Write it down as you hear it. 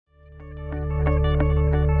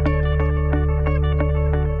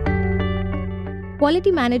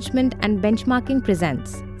Quality Management and Benchmarking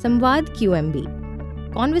presents Samvaad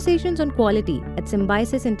QMB, Conversations on Quality at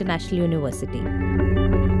Symbiosis International University.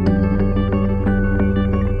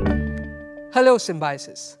 Hello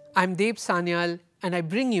Symbiosis, I'm Deb Sanyal and I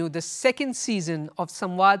bring you the second season of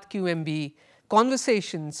Samvaad QMB,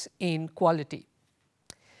 Conversations in Quality,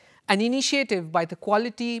 an initiative by the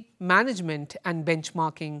Quality Management and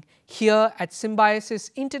Benchmarking here at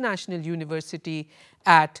Symbiosis International University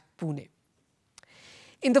at Pune.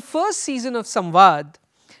 In the first season of Samvaad,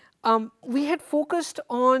 we had focused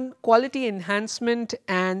on quality enhancement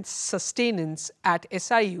and sustenance at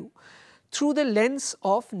SIU through the lens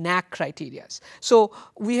of NAAC criteria. So,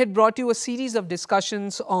 we had brought you a series of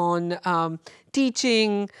discussions on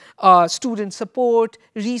teaching, student support,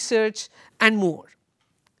 research and more.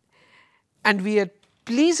 And we are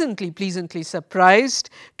pleasantly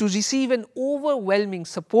surprised to receive an overwhelming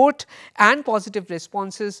support and positive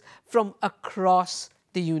responses from across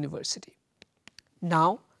the university.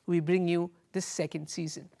 Now, we bring you the second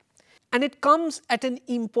season. And it comes at an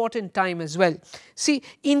important time as well. See,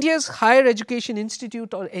 India's Higher Education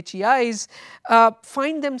Institute or HEIs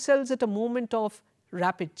find themselves at a moment of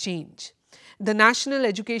rapid change. The National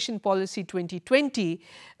Education Policy 2020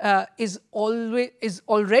 is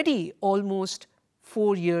already almost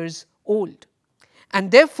 4 years old. And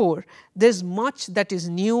therefore, there is much that is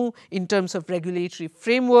new in terms of regulatory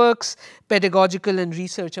frameworks, pedagogical and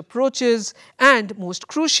research approaches, and most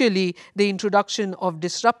crucially, the introduction of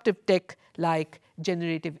disruptive tech like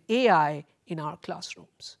generative AI in our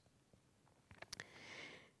classrooms.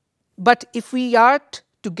 But if we are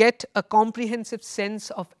to get a comprehensive sense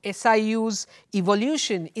of SIU's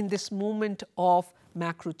evolution in this moment of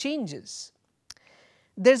macro changes,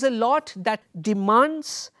 there is a lot that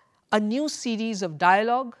demands a new series of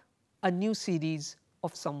dialogue, a new series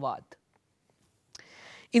of Samvaad.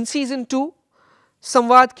 In season 2,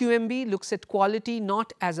 Samvaad QMB looks at quality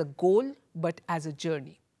not as a goal, but as a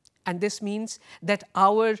journey. And this means that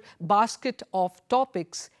our basket of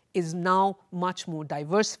topics is now much more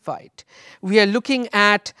diversified. We are looking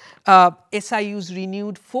at SIU's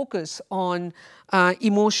renewed focus on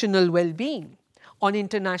emotional well-being, on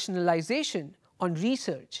internationalization, on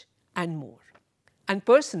research and more. And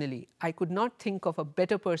personally, I could not think of a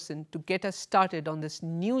better person to get us started on this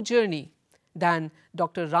new journey than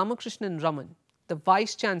Dr. Ramakrishnan Raman, the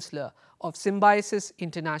Vice Chancellor of Symbiosis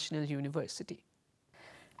International University.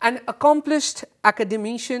 An accomplished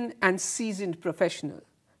academician and seasoned professional,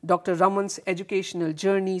 Dr. Raman's educational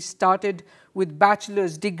journey started with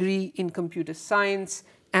bachelor's degree in computer science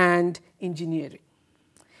and engineering.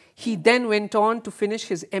 He then went on to finish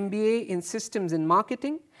his MBA in systems and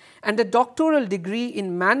marketing and a doctoral degree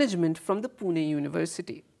in management from the Pune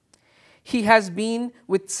University. He has been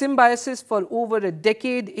with Symbiosis for over a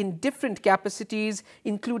decade in different capacities,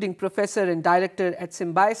 including professor and director at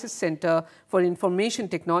Symbiosis Center for Information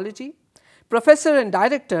Technology, professor and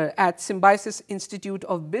director at Symbiosis Institute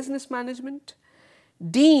of Business Management,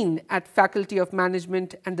 dean at Faculty of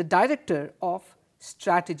Management and the director of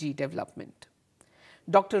Strategy Development.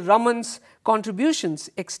 Dr. Raman's contributions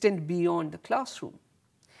extend beyond the classroom,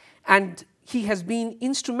 and he has been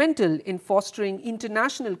instrumental in fostering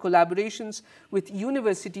international collaborations with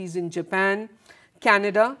universities in Japan,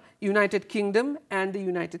 Canada, United Kingdom and the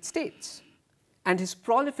United States. And his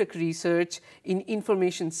prolific research in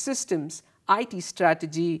information systems, IT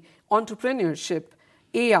strategy, entrepreneurship,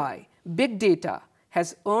 AI, big data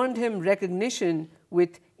has earned him recognition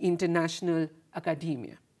with international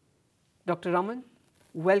academia. Dr. Raman,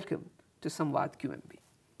 welcome to Samvaad QMB.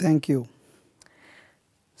 Thank you.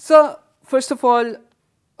 So, first of all,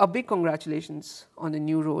 a big congratulations on a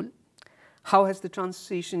new role. How has the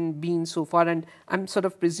transition been so far? And I'm sort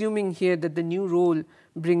of presuming here that the new role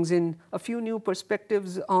brings in a few new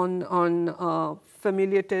perspectives on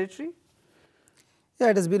familiar territory. Yeah,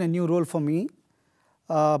 it has been a new role for me.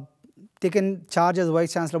 Taken charge as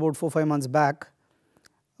Vice Chancellor about 4-5 months back.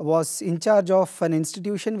 Was in charge of an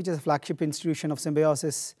institution which is a flagship institution of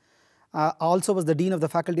Symbiosis. Also was the Dean of the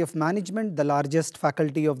Faculty of Management, the largest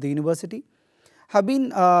faculty of the university. Have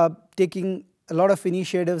been taking a lot of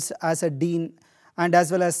initiatives as a Dean and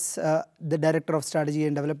as well as the Director of Strategy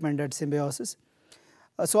and Development at Symbiosis.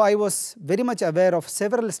 So I was very much aware of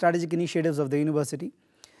several strategic initiatives of the university.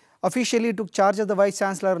 Officially took charge as the Vice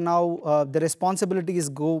Chancellor. Now the responsibilities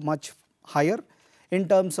go much higher in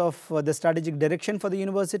terms of the strategic direction for the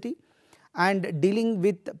university and dealing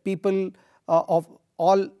with people of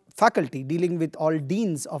all faculty, dealing with all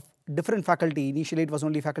deans of different faculty. Initially it was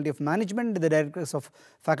only Faculty of Management, the directors of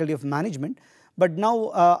Faculty of Management, but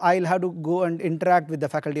now I'll have to go and interact with the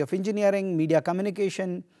Faculty of Engineering, Media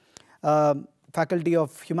Communication, Faculty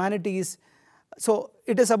of Humanities. So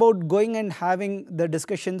it is about going and having the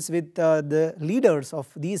discussions with the leaders of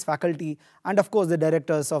these faculty and of course the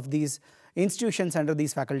directors of these institutions under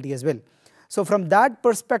these faculty as well. So from that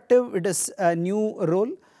perspective it is a new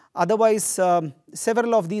role. Otherwise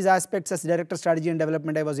several of these aspects as Director Strategy and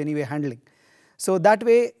Development I was anyway handling. So that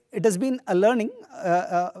way it has been a learning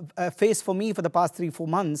phase for me for the past 3-4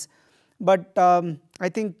 months, but I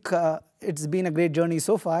think it's been a great journey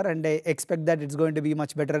so far, and I expect that it's going to be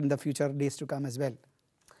much better in the future days to come as well.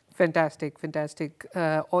 Fantastic, fantastic.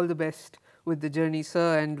 All the best with the journey,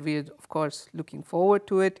 sir, and we're of course looking forward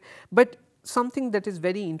to it. But something that is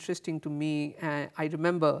very interesting to me, I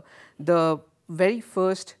remember the very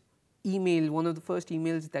first email, one of the first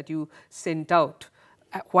emails that you sent out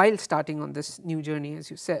while starting on this new journey,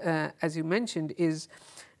 as you said, as you mentioned, is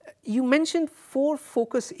you mentioned 4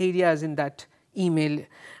 focus areas in that email.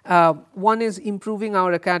 One is improving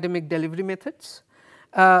our academic delivery methods,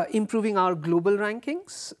 improving our global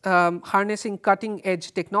rankings, harnessing cutting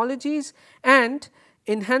edge technologies, and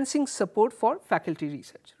enhancing support for faculty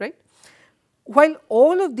research, right? While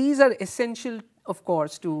all of these are essential of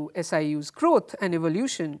course to SIU's growth and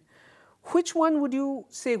evolution, which one would you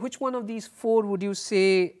say, which one of these 4 would you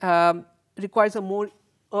say requires a more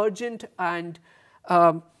urgent and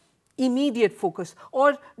immediate focus,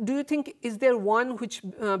 or do you think is there one which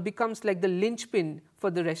becomes like the linchpin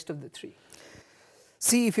for the rest of the 3?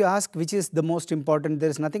 See, if you ask which is the most important, there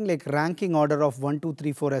is nothing like ranking order of 1, 2,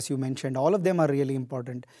 3, 4 as you mentioned. All of them are really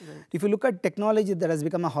important. Right. If you look at technology that has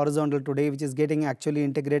become a horizontal today, which is getting actually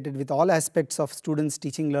integrated with all aspects of students'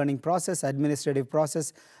 teaching learning process, administrative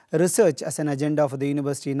process, research as an agenda for the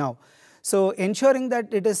university now. So ensuring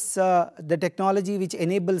that it is the technology which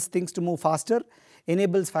enables things to move faster,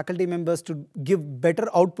 enables faculty members to give better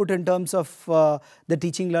output in terms of the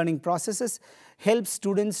teaching learning processes, helps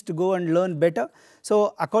students to go and learn better.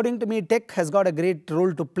 So according to me, tech has got a great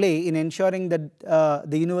role to play in ensuring that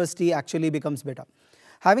the university actually becomes better.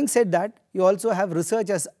 Having said that, you also have research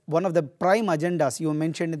as one of the prime agendas you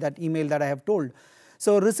mentioned in that email that I have told.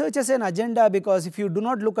 So research as an agenda, because if you do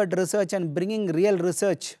not look at research and bringing real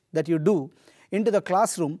research that you do into the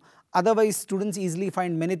classroom, otherwise students easily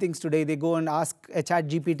find many things today. They go and ask a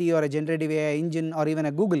ChatGPT or a generative AI engine or even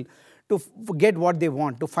a Google to get what they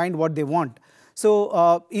want, to find what they want.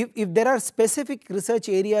 So if there are specific research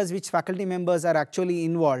areas which faculty members are actually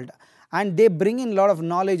involved and they bring in a lot of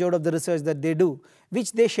knowledge out of the research that they do,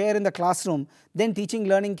 which they share in the classroom, then teaching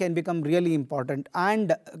learning can become really important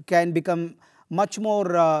and can become much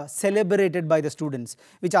more celebrated by the students,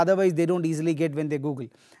 which otherwise they don't easily get when they Google,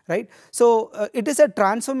 right? So it is a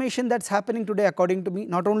transformation that's happening today according to me,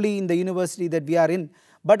 not only in the university that we are in,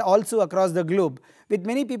 but also across the globe, with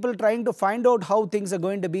many people trying to find out how things are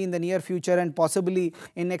going to be in the near future and possibly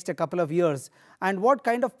in next a couple of years, and what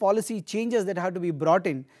kind of policy changes that have to be brought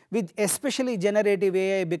in, with especially generative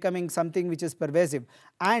AI becoming something which is pervasive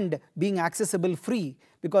and being accessible free,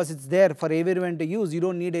 because it's there for everyone to use. You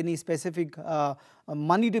don't need any specific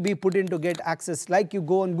money to be put in to get access. Like you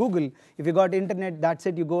go on Google, if you got internet, that's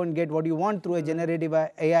it, you go and get what you want through a generative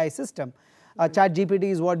AI system. ChatGPT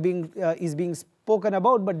is what is being spoken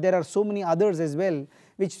about, but there are so many others as well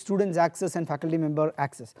which students access and faculty member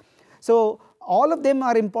access. So all of them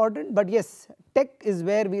are important, but yes, tech is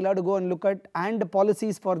where we'll have to go and look at, and the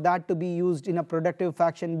policies for that to be used in a productive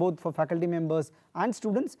fashion both for faculty members and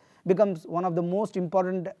students becomes one of the most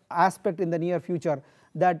important aspect in the near future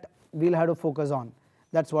that we'll have to focus on.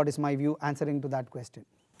 That's what is my view answering to that question.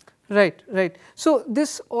 Right, right. So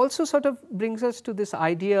this also sort of brings us to this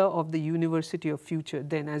idea of the university of future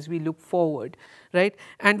then as we look forward, right?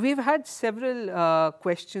 And we've had several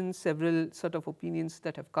questions, several sort of opinions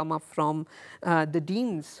that have come up from the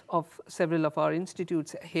deans of several of our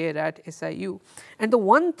institutes here at SIU. And the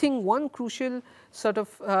one crucial sort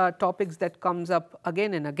of topics that comes up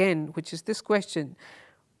again and again, which is this question: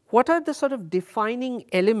 what are the sort of defining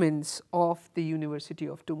elements of the university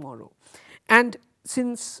of tomorrow? And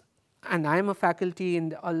and I am a faculty,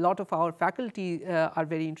 and a lot of our faculty are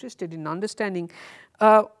very interested in understanding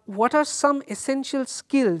what are some essential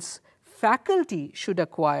skills faculty should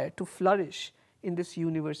acquire to flourish in this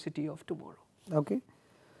university of tomorrow. Okay.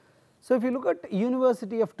 So if you look at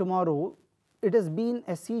university of tomorrow, it has been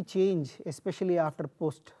a sea change, especially after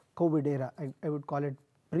post-COVID era. I would call it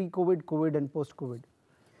pre-COVID, COVID and post-COVID.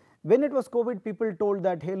 When it was COVID, people told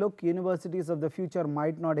that, hey look, universities of the future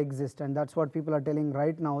might not exist, and that's what people are telling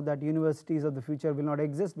right now, that universities of the future will not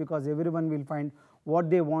exist because everyone will find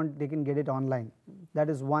what they want, they can get it online.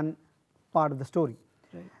 That is one part of the story.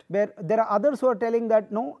 Right. Where there are others who are telling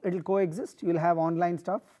that no, it will coexist, you will have online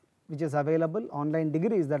stuff, which is available, online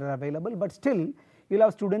degrees that are available, but still you will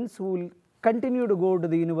have students who will continue to go to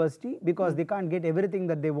the university because they can't get everything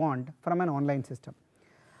that they want from an online system.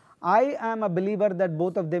 I am a believer that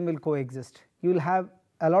both of them will coexist. You will have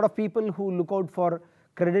a lot of people who look out for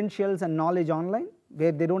credentials and knowledge online,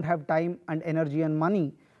 where they do not have time and energy and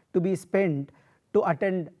money to be spent to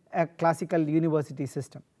attend a classical university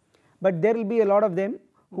system. But there will be a lot of them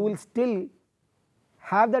who will still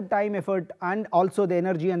have the time, effort and also the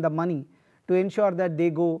energy and the money to ensure that they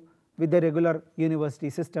go with the regular university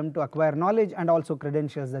system to acquire knowledge and also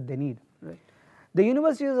credentials that they need. Right. The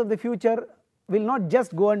universities of the future will not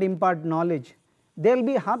just go and impart knowledge, there will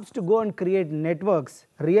be hubs to go and create networks,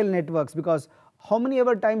 real networks, because how many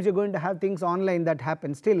ever times you are going to have things online that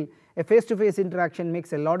happen, still a face-to-face interaction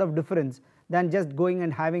makes a lot of difference than just going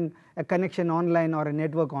and having a connection online or a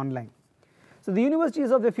network online. So the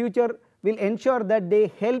universities of the future will ensure that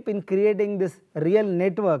they help in creating this real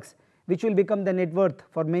networks, which will become the net worth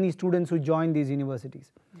for many students who join these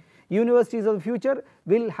universities. Universities of the future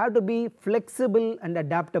will have to be flexible and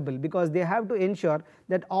adaptable, because they have to ensure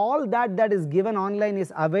that all that is given online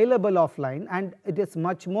is available offline, and it is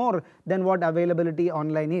much more than what availability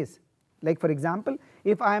online is. Like for example,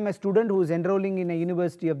 if I am a student who is enrolling in a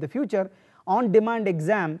university of the future, on demand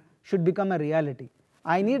exam should become a reality.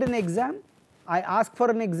 I need an exam, I ask for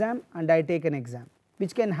an exam and I take an exam,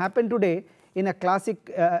 which can happen today in a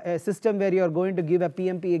classic system where you are going to give a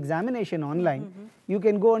PMP examination online. You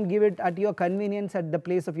can go and give it at your convenience at the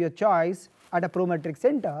place of your choice at a Prometric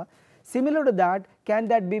center. Similar to that, can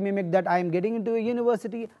that be mimicked, that I am getting into a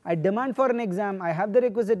university, I demand for an exam, I have the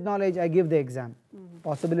requisite knowledge, I give the exam.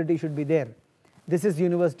 Possibility should be there. This is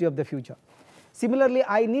university of the future. Similarly,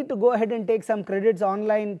 I need to go ahead and take some credits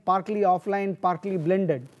online, partly offline, partly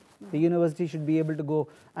blended. The university should be able to go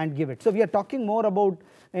and give it. So we are talking more about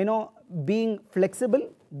being flexible,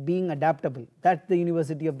 being adaptable. That is the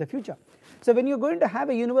university of the future. So when you are going to have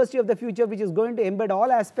a university of the future which is going to embed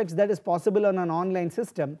all aspects that is possible on an online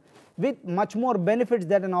system with much more benefits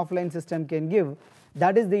that an offline system can give,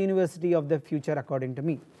 that is the university of the future according to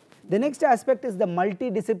me. The next aspect is the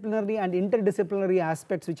multidisciplinary and interdisciplinary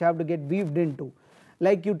aspects which have to get weaved into.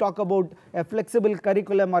 Like you talk about a flexible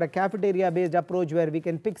curriculum or a cafeteria based approach where we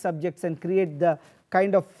can pick subjects and create the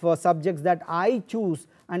kind of subjects that I choose,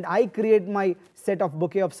 and I create my set of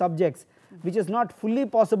bouquet of subjects, which is not fully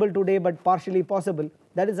possible today but partially possible.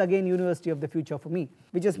 That is again university of the future for me,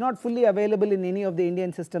 which is not fully available in any of the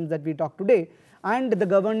Indian systems that we talk today, and the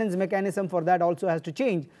governance mechanism for that also has to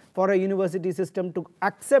change for a university system to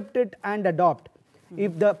accept it and adopt.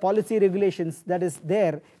 If the policy regulations that is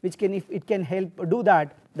there, which can, if it can help do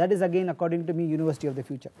that, that is again according to me university of the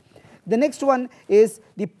future. The next one is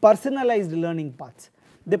the personalized learning paths.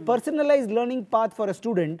 The personalized learning path for a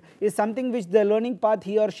student is something which the learning path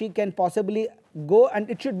he or she can possibly go, and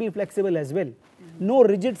it should be flexible as well. No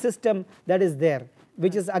rigid system that is there,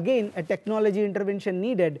 which is again a technology intervention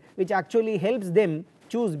needed, which actually helps them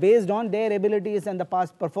choose based on their abilities and the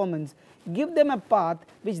past performance, give them a path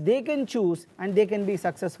which they can choose and they can be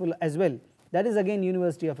successful as well. That is again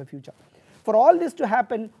university of a future. For all this to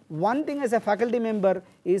happen, one thing as a faculty member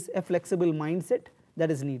is a flexible mindset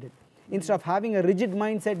that is needed. Instead of having a rigid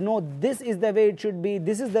mindset, no, this is the way it should be,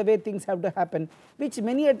 this is the way things have to happen, which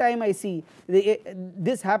many a time I see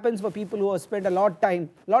this happens for people who have spent a lot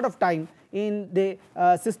of time in the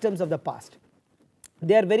systems of the past.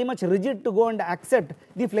 They are very much rigid to go and accept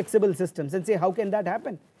the flexible systems and say, how can that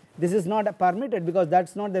happen? This is not permitted because that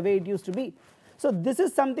is not the way it used to be. So this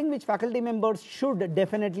is something which faculty members should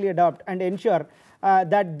definitely adopt and ensure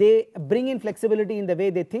that they bring in flexibility in the way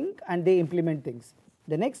they think and they implement things.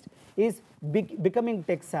 The next is becoming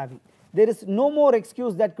tech savvy. There is no more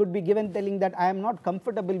excuse that could be given telling that I am not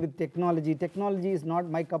comfortable with technology, technology is not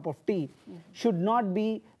my cup of tea, should not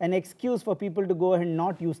be an excuse for people to go ahead and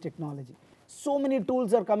not use technology. So many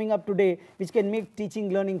tools are coming up today which can make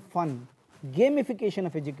teaching learning fun. Gamification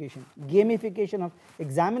of education, gamification of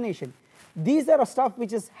examination. These are stuff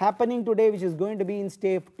which is happening today, which is going to be in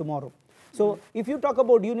stay tomorrow. So if you talk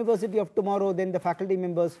about university of tomorrow, then the faculty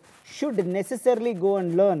members should necessarily go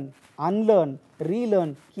and learn, unlearn,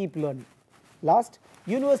 relearn, keep learning. Last,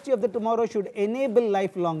 university of the tomorrow should enable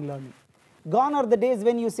lifelong learning. Gone are the days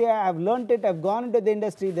when you say I have learnt it, I have gone into the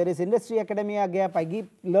industry, there is industry academia gap, I keep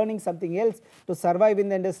learning something else to survive in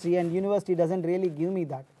the industry and university does not really give me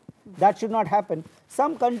that. That should not happen.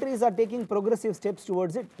 Some countries are taking progressive steps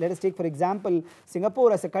towards it. Let us take for example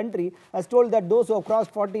Singapore as a country has told that those who have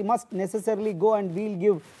crossed 40 must necessarily go and we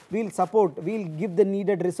will give the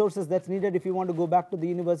needed resources that is needed if you want to go back to the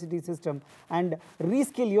university system and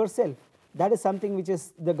reskill yourself. That is something which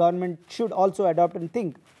is the government should also adopt and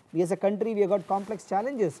think. We as a country, we have got complex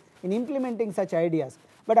challenges in implementing such ideas,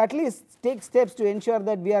 but at least take steps to ensure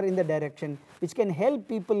that we are in the direction which can help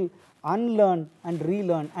people unlearn and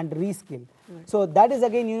relearn and reskill. So that is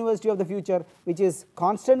again university of the future, which is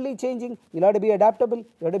constantly changing. You have to be adaptable,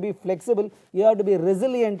 you have to be flexible, you have to be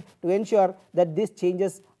resilient to ensure that these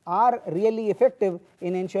changes are really effective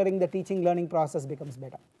in ensuring the teaching learning process becomes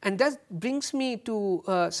better. And that brings me to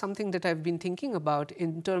something that I've been thinking about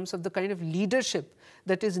in terms of the kind of leadership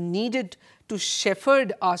that is needed to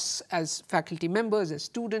shepherd us as faculty members, as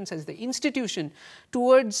students, as the institution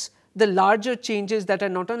towards the larger changes that are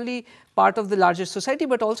not only part of the larger society,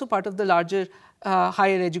 but also part of the larger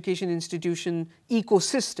higher education institution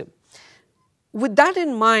ecosystem. With that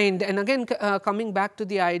in mind, and again coming back to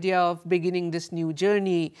the idea of beginning this new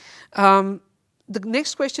journey, the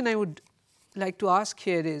next question I would like to ask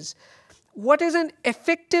here is, what is an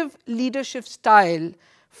effective leadership style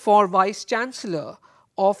for Vice Chancellor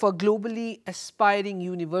of a globally aspiring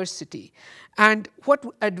university, and what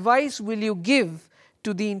advice will you give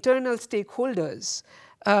to the internal stakeholders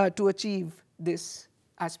to achieve this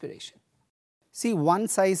aspiration? See, one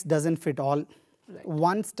size does not fit all. Right.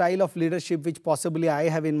 One style of leadership which possibly I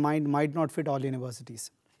have in mind might not fit all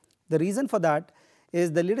universities. The reason for that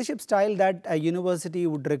is the leadership style that a university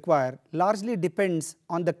would require largely depends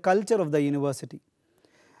on the culture of the university,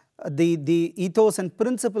 the ethos and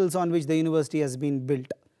principles on which the university has been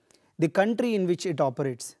built, the country in which it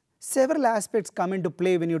operates. Several aspects come into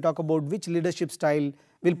play when you talk about which leadership style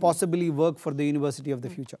will possibly work for the university of the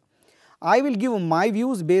future. I will give my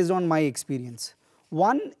views based on my experience.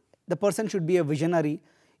 One, the person should be a visionary,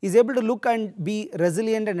 is able to look and be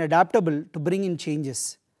resilient and adaptable to bring in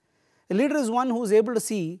changes. A leader is one who is able to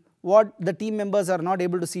see what the team members are not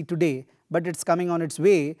able to see today, but it is coming on its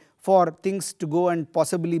way for things to go and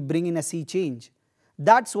possibly bring in a sea change.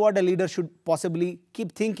 That is what a leader should possibly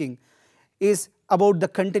keep thinking, is about the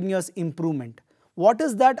continuous improvement. What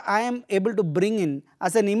is that I am able to bring in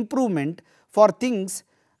as an improvement for things,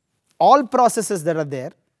 all processes that are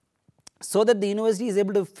there, so that the university is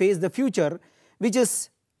able to face the future which is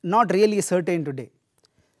not really certain today.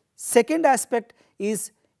 Second aspect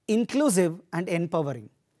is inclusive and empowering.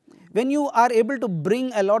 When you are able to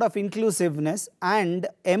bring a lot of inclusiveness and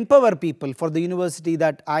empower people for the university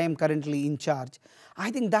that I am currently in charge,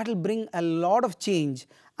 I think that will bring a lot of change,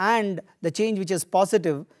 and the change which is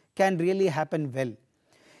positive can really happen well.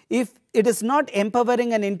 If it is not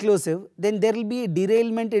empowering and inclusive, then there will be a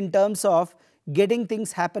derailment in terms of getting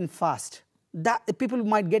things happen fast. That people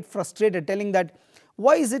might get frustrated telling that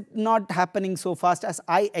why is it not happening so fast as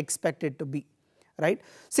I expect it to be, right?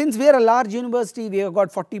 Since we are a large university, we have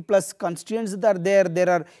got 40 plus constituents that are there. There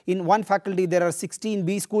are in one faculty, there are 16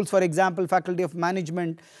 B schools, for example, faculty of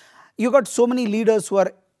management. You got so many leaders who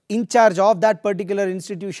are in charge of that particular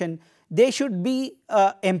institution. They should be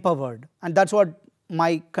empowered, and that is what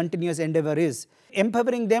my continuous endeavor is.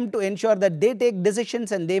 Empowering them to ensure that they take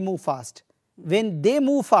decisions and they move fast. When they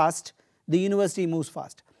move fast, the university moves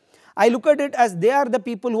fast. I look at it as they are the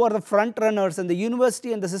people who are the front runners, and the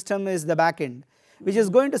university and the system is the back end, which is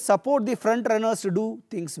going to support the front runners to do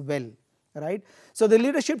things well, right? So the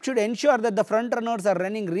leadership should ensure that the front runners are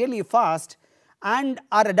running really fast and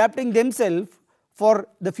are adapting themselves for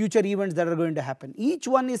the future events that are going to happen. Each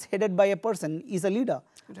one is headed by a person, is a leader,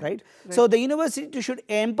 right? So the university should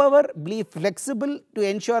empower, be flexible to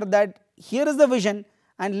ensure that here is the vision,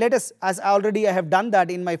 and let us, as already I have done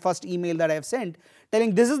that in my first email that I have sent,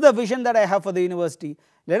 telling this is the vision that I have for the university,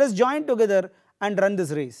 let us join together and run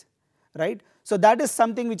this race, right? So that is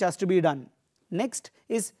something which has to be done. Next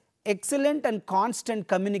is excellent and constant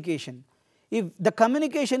communication. If the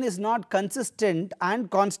communication is not consistent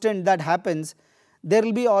and constant, that happens, there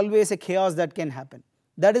will be always a chaos that can happen.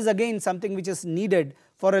 That is again something which is needed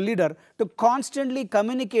for a leader, to constantly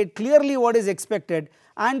communicate clearly what is expected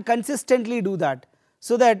and consistently do that,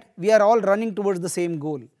 so that we are all running towards the same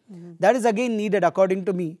goal. That is again needed according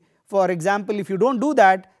to me. For example, if you do not do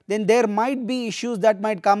that, then there might be issues that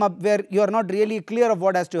might come up where you are not really clear of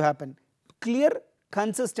what has to happen. Clear,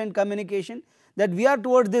 consistent communication that we are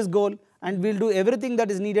towards this goal and we will do everything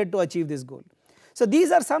that is needed to achieve this goal. So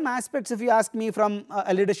these are some aspects, if you ask me, from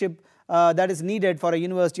a leadership that is needed for a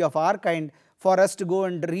university of our kind, for us to go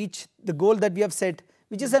and reach the goal that we have set,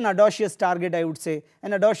 which is an audacious target, I would say,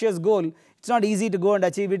 an audacious goal. It is not easy to go and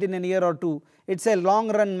achieve it in a year or two. It is a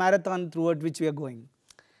long run marathon throughout which we are going.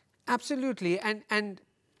 Absolutely, and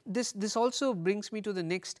this also brings me to the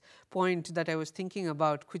next point that I was thinking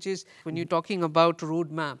about, which is when you're talking about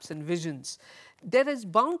roadmaps and visions, there is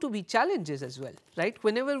bound to be challenges as well, right?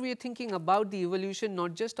 Whenever we are thinking about the evolution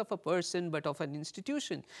not just of a person but of an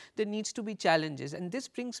institution, there needs to be challenges. And this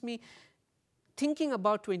brings me thinking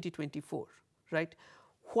about 2024, right?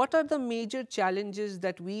 What are the major challenges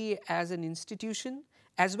that we as an institution,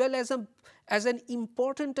 as well as an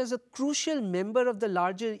important, as a crucial member of the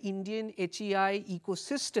larger Indian HEI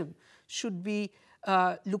ecosystem, should be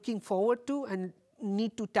looking forward to and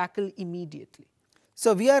need to tackle immediately?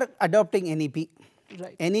 So, we are adopting NEP.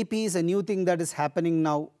 Right. NEP is a new thing that is happening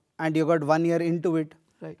now, and you got 1 year into it.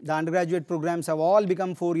 Right. The undergraduate programs have all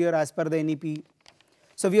become 4 year as per the NEP.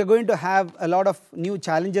 So, we are going to have a lot of new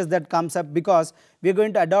challenges that comes up, because we are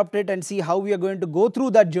going to adopt it and see how we are going to go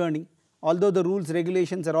through that journey. Although the rules,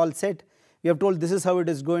 regulations are all set, we have told this is how it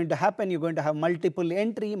is going to happen. You are going to have multiple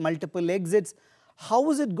entry, multiple exits. How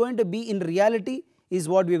is it going to be in reality is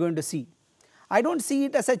what we are going to see. I do not see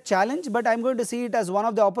it as a challenge, but I am going to see it as one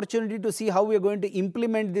of the opportunity to see how we are going to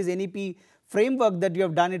implement this NEP framework that we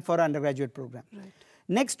have done it for our undergraduate program. Right.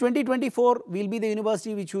 Next 2024 will be the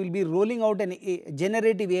university which will be rolling out a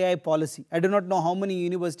generative AI policy. I do not know how many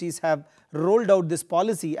universities have rolled out this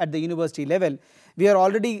policy at the university level. We are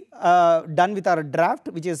already done with our draft,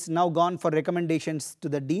 which is now gone for recommendations to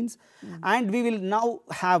the deans, and we will now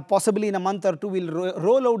have, possibly in a month or two, we will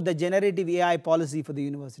roll out the generative AI policy for the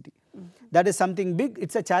university. That is something big. It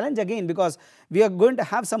is a challenge again, because we are going to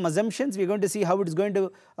have some assumptions. We are going to see how it is going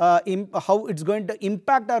to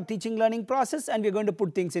impact our teaching learning process, and we are going to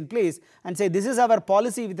put things in place and say this is our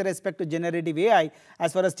policy with respect to generative AI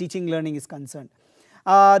as far as teaching learning is concerned.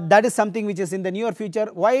 That is something which is in the near future.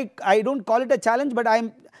 Why I do not call it a challenge, but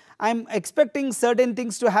I am expecting certain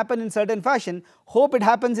things to happen in certain fashion. Hope it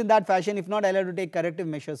happens in that fashion. If not, I will have to take corrective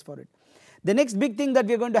measures for it. The next big thing that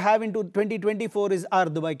we are going to have into 2024 is our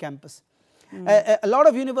Dubai campus. A lot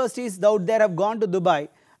of universities out there have gone to Dubai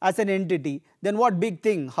as an entity. Then what big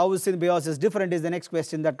thing? How is Symbiosis different is the next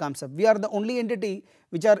question that comes up. We are the only entity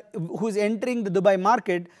who is entering the Dubai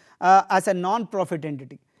market as a non-profit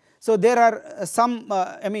entity. So, there are some,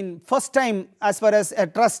 first time as far as a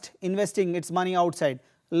trust investing its money outside,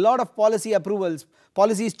 a lot of policy approvals,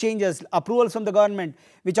 policies changes, approvals from the government,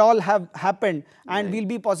 which all have happened, and we will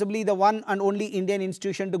be possibly the one and only Indian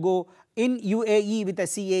institution to go in UAE with a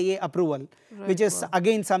CAA approval, which is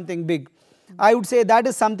again something big. I would say that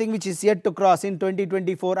is something which is yet to cross in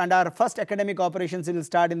 2024, and our first academic operations will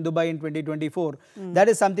start in Dubai in 2024. That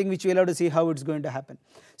is something which we will have to see how it is going to happen.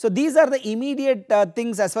 So, these are the immediate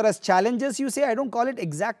things as far as challenges you say. I do not call it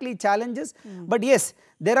exactly challenges, but yes,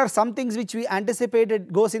 there are some things which we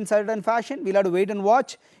anticipated goes in certain fashion. We will have to wait and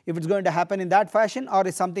watch if it is going to happen in that fashion, or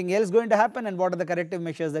is something else going to happen, and what are the corrective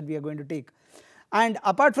measures that we are going to take. And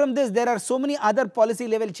apart from this, there are so many other policy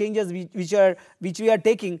level changes which we are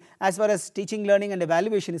taking as far as teaching, learning and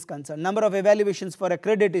evaluation is concerned. Number of evaluations for a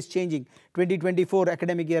credit is changing 2024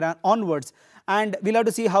 academic year onwards, and we will have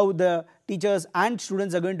to see how the teachers and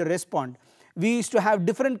students are going to respond. We used to have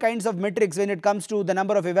different kinds of metrics when it comes to the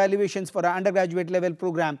number of evaluations for an undergraduate level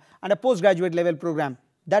program and a postgraduate level program.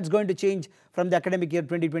 That is going to change from the academic year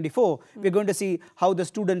 2024. We are going to see how the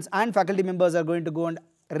students and faculty members are going to go and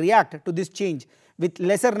react to this change with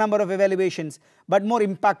lesser number of evaluations, but more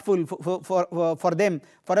impactful for them,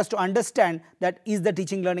 for us to understand that is the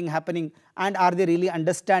teaching learning happening and are they really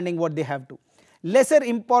understanding what they have to. Lesser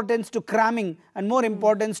importance to cramming and more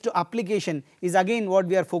importance to application is again what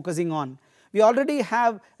we are focusing on. We already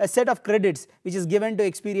have a set of credits which is given to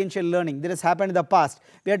experiential learning. That has happened in the past.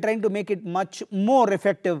 We are trying to make it much more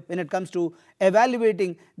effective when it comes to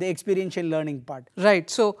evaluating the experiential learning part. Right.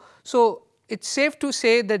 So it's safe to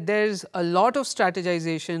say that there is a lot of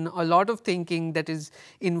strategization, a lot of thinking that is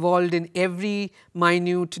involved in every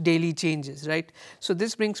minute daily changes, right? So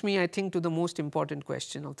this brings me, I think, to the most important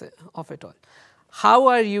question of it all. How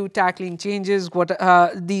are you tackling changes? What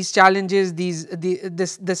these challenges,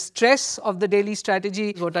 the stress of the daily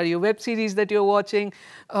strategy? What are your web series that you're watching?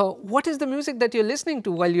 What is the music that you're listening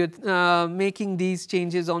to while you're making these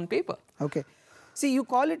changes on paper? Okay. See, you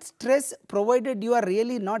call it stress provided you are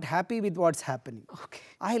really not happy with what's happening. Okay.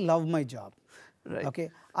 I love my job. Right.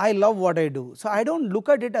 Okay. I love what I do. So, I do not look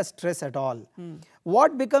at it as stress at all.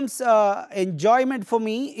 What becomes enjoyment for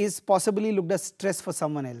me is possibly looked as stress for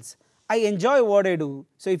someone else. I enjoy what I do.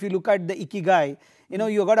 So, if you look at the ikigai,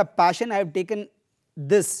 you got a passion. I have taken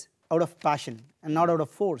this out of passion and not out of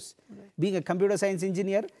force. Right. Being a computer science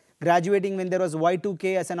engineer, graduating when there was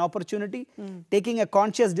Y2K as an opportunity, taking a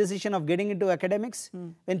conscious decision of getting into academics,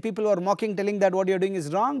 when people were mocking, telling that what you are doing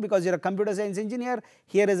is wrong because you are a computer science engineer,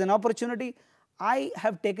 here is an opportunity. I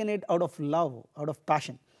have taken it out of love, out of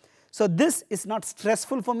passion. So this is not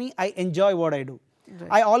stressful for me. I enjoy what I do. Right.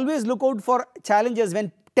 I always look out for challenges.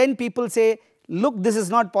 When 10 people say, look, this is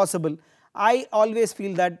not possible, I always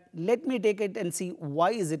feel that let me take it and see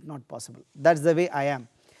why is it not possible. That's the way I am.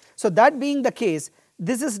 So that being the case,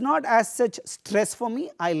 this is not as such stress for me.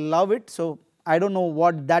 I love it. So I don't know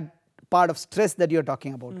what that part of stress that you're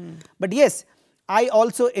talking about. But yes, I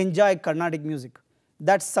also enjoy Carnatic music.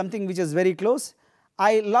 That's something which is very close.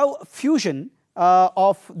 I love fusion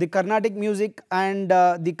of the Carnatic music and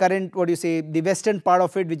the current, the western part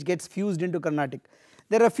of it, which gets fused into Carnatic.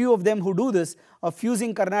 There are a few of them who do this, of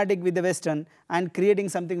fusing Carnatic with the western and creating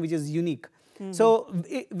something which is unique. So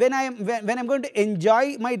when I'm going to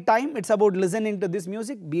enjoy my time, it's about listening to this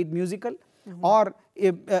music, be it musical, or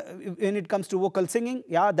when it comes to vocal singing,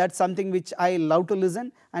 yeah, that's something which I love to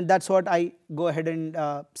listen, and that's what I go ahead and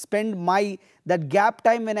spend that gap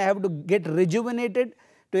time when I have to get rejuvenated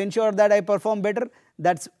to ensure that I perform better.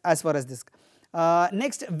 That's as far as this.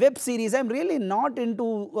 Next, web series. I'm really not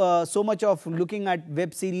into so much of looking at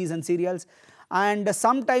web series and serials, and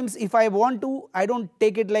sometimes if I want to, I don't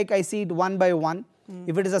take it like I see it one by one.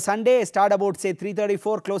 If it is a Sunday, I start about say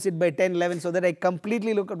 3:34, close it by 10, 11, so that I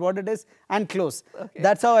completely look at what it is and close. Okay.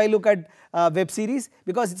 That's how I look at web series,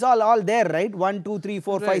 because it's all there, right? 1, 2, 3,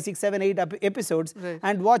 4, 5, 6, 7, 8 episodes,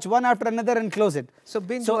 and watch one after another and close it. So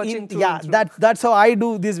binge watching through. Yeah, that's how I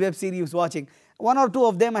do this web series watching. One or two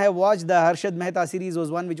of them I have watched. The Harshad Mehta series was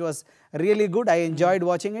one which was really good. I enjoyed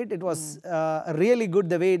watching it. It was really good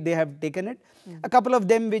the way they have taken it. A couple of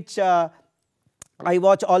them which I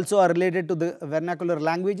watch also are related to the vernacular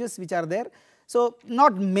languages which are there. So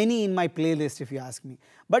not many in my playlist, if you ask me.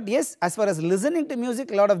 But yes, as far as listening to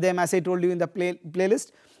music, a lot of them, as I told you in the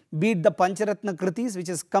playlist, be it the Pancharatna Kritis, which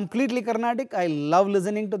is completely Carnatic, I love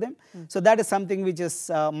listening to them. So that is something which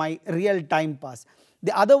is my real time pass.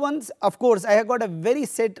 The other ones, of course, I have got a very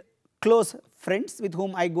set close friends with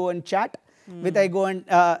whom I go and chat, with I go and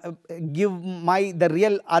give the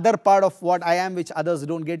real other part of what I am, which others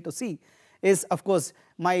don't get to see, is of course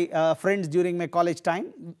my friends during my college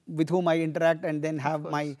time with whom I interact and then have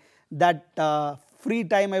that free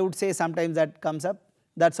time, I would say, sometimes that comes up.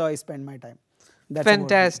 That's how I spend my time. That's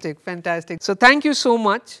fantastic, fantastic. So thank you so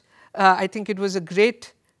much. I think it was a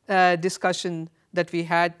great discussion that we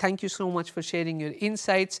had. Thank you so much for sharing your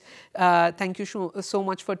insights. Thank you so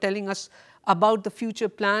much for telling us about the future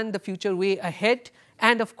plan, the future way ahead,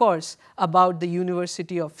 and of course about the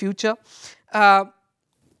University of Future.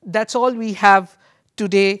 That's all we have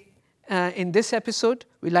today in this episode.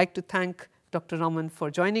 We'd like to thank Dr. Raman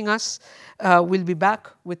for joining us. We'll be back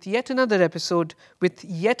with yet another episode with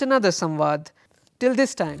yet another Samvaad. Till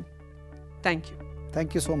this time, thank you.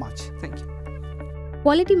 Thank you so much. Thank you.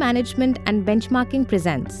 Quality Management and Benchmarking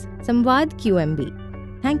presents Samvaad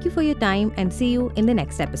QMB. Thank you for your time and see you in the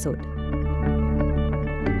next episode.